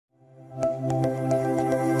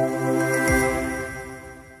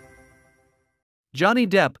Johnny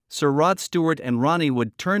Depp, Sir Rod Stewart and Ronnie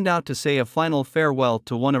Wood turned out to say a final farewell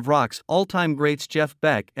to one of rock's all-time greats, Jeff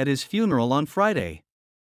Beck, at his funeral on Friday.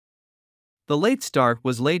 The late star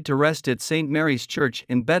was laid to rest at St. Mary's Church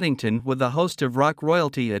in Beddington, with a host of rock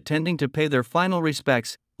royalty attending to pay their final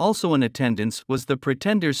respects. Also in attendance was the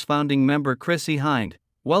Pretenders' founding member Chrissie Hynde,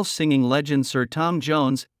 Welsh singing legend Sir Tom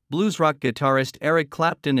Jones, blues rock guitarist Eric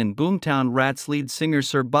Clapton and Boomtown Rats lead singer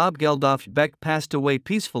Sir Bob Geldof. Beck passed away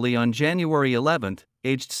peacefully on January 11,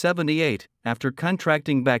 aged 78, after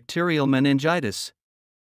contracting bacterial meningitis.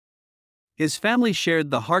 His family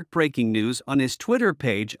shared the heartbreaking news on his Twitter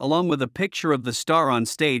page along with a picture of the star on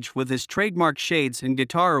stage with his trademark shades and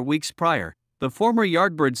guitar. Weeks prior, the former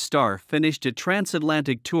Yardbirds star finished a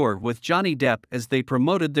transatlantic tour with Johnny Depp as they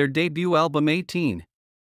promoted their debut album 18.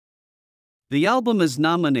 The album is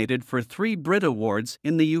nominated for 3 Brit Awards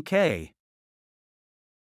in the UK.